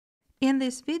In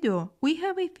this video, we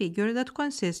have a figure that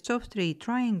consists of three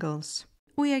triangles.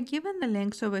 We are given the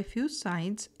lengths of a few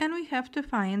sides and we have to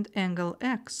find angle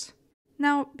x.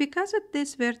 Now, because at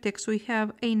this vertex we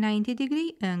have a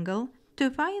 90-degree angle, to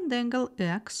find angle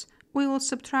x, we will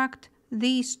subtract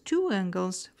these two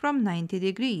angles from 90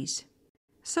 degrees.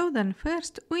 So then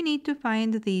first we need to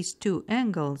find these two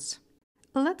angles.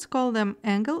 Let's call them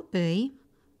angle A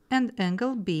and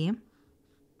angle B.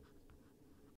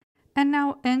 And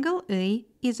now angle A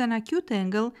is an acute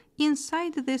angle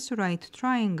inside this right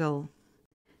triangle.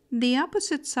 The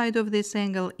opposite side of this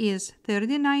angle is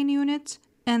 39 units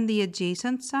and the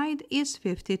adjacent side is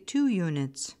 52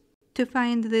 units. To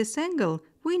find this angle,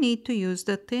 we need to use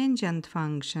the tangent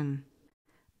function.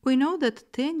 We know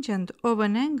that tangent of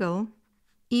an angle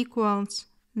equals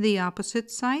the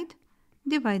opposite side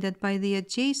divided by the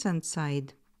adjacent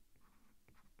side.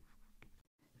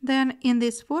 Then in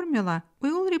this formula,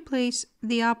 we will replace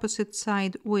the opposite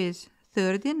side with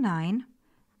 39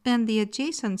 and the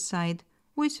adjacent side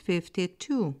with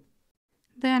 52.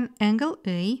 Then angle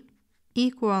A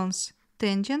equals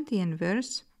tangent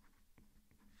inverse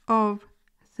of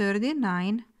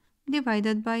 39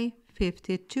 divided by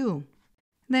 52.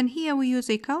 Then here we use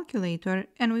a calculator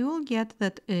and we will get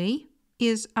that A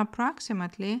is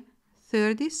approximately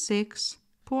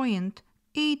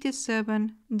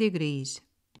 36.87 degrees.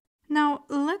 Now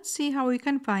let's see how we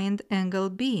can find angle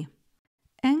B.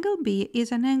 Angle B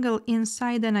is an angle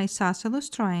inside an isosceles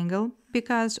triangle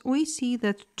because we see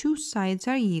that two sides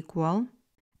are equal.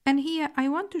 And here I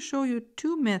want to show you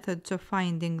two methods of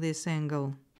finding this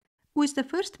angle. With the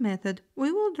first method,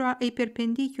 we will draw a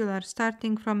perpendicular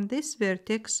starting from this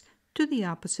vertex to the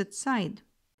opposite side.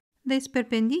 This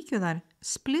perpendicular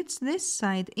splits this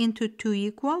side into two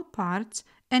equal parts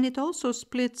and it also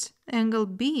splits angle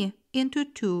B into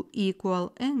two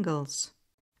equal angles.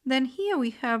 Then here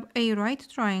we have a right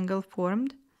triangle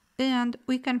formed and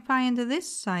we can find this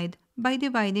side by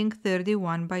dividing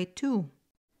 31 by 2.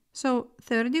 So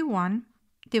 31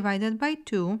 divided by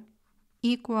 2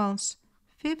 equals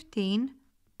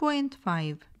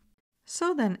 15.5.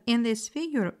 So then in this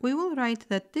figure we will write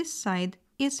that this side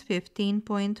is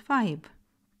 15.5.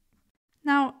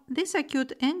 Now this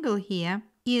acute angle here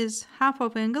is half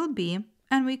of angle B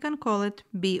and we can call it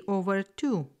B over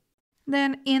 2.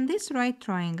 Then in this right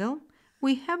triangle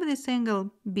we have this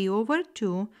angle B over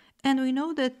 2 and we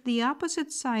know that the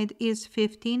opposite side is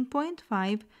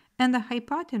 15.5 and the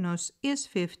hypotenuse is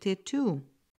 52.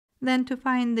 Then to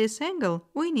find this angle,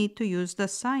 we need to use the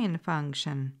sine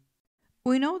function.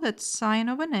 We know that sine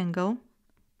of an angle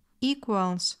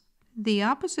equals the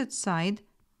opposite side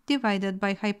divided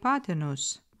by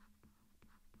hypotenuse.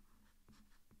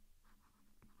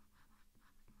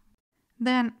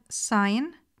 Then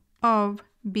sine of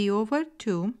B over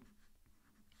 2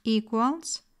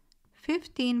 equals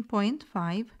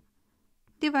 15.5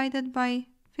 divided by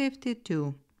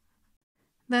 52.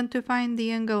 Then to find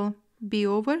the angle B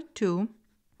over 2,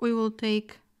 we will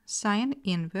take sine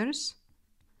inverse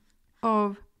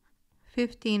of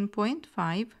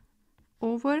 15.5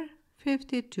 over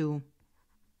 52.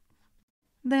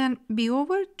 Then B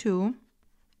over 2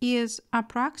 is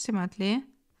approximately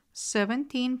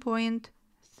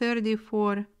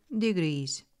 17.34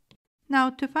 degrees. Now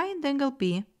to find angle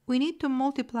B, we need to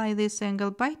multiply this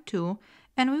angle by 2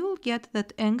 and we will get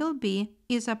that angle B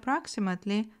is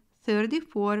approximately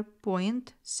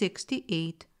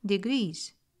 34.68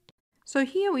 degrees. So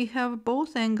here we have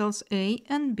both angles A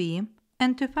and B,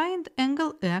 and to find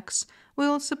angle X, we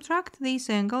will subtract these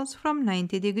angles from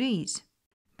 90 degrees.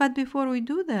 But before we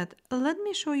do that, let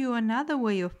me show you another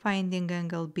way of finding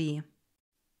angle B.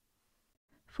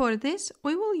 For this,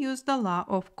 we will use the law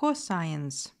of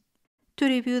cosines. To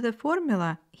review the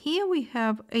formula, here we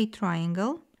have a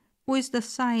triangle with the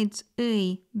sides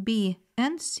A, B,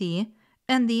 and C,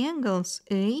 and the angles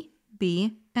A,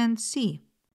 B, and C.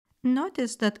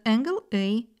 Notice that angle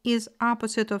A is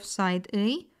opposite of side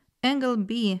A, angle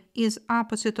B is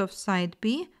opposite of side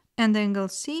B, and angle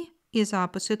C is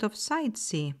opposite of side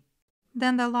C.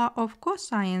 Then the law of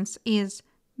cosines is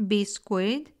B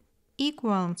squared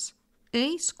equals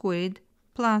A squared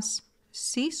plus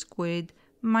C squared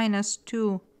minus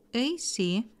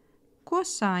 2AC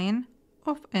cosine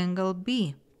of angle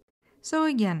B. So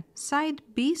again, side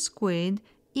B squared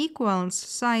equals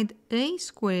side A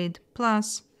squared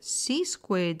plus C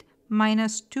squared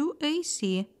minus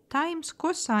 2AC times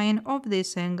cosine of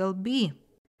this angle B.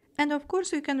 And of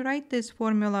course we can write this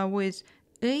formula with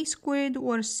A squared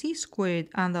or C squared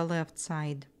on the left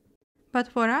side. But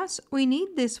for us, we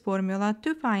need this formula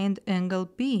to find angle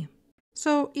B.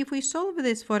 So if we solve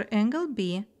this for angle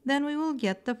B, then we will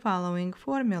get the following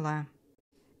formula.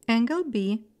 Angle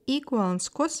B equals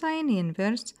cosine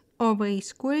inverse of a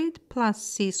squared plus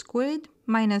c squared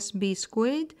minus b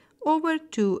squared over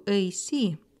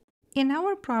 2ac. In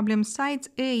our problem, sides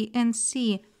A and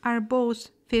C are both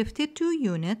 52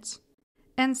 units,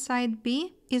 and side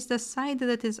B is the side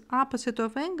that is opposite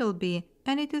of angle B,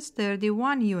 and it is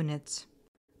 31 units.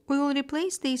 We will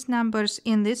replace these numbers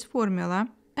in this formula,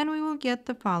 and we will get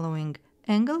the following.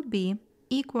 Angle B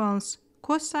equals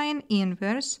cosine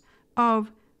inverse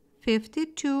of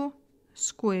 52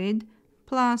 squared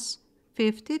plus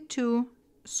 52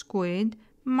 squared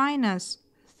minus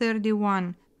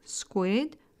 31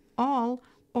 squared all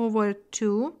over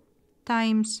 2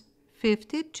 times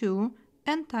 52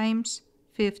 and times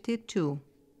 52.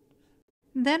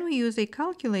 Then we use a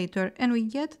calculator and we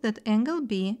get that angle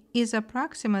B is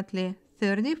approximately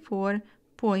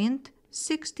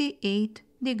 34.68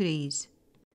 degrees.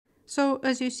 So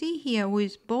as you see here,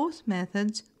 with both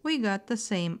methods, we got the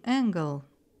same angle.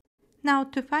 Now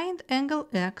to find angle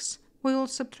X, we will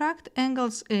subtract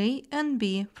angles A and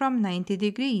B from 90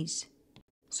 degrees.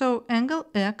 So angle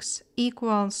X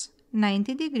equals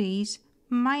 90 degrees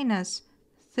minus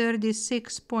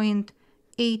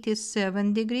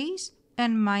 36.87 degrees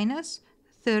and minus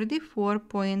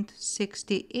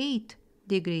 34.68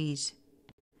 degrees.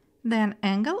 Then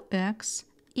angle X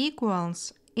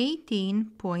equals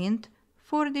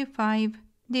 18.45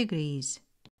 degrees.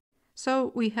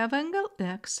 So we have angle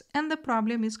X and the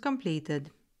problem is completed.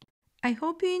 I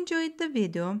hope you enjoyed the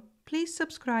video. Please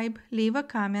subscribe, leave a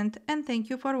comment, and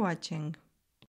thank you for watching.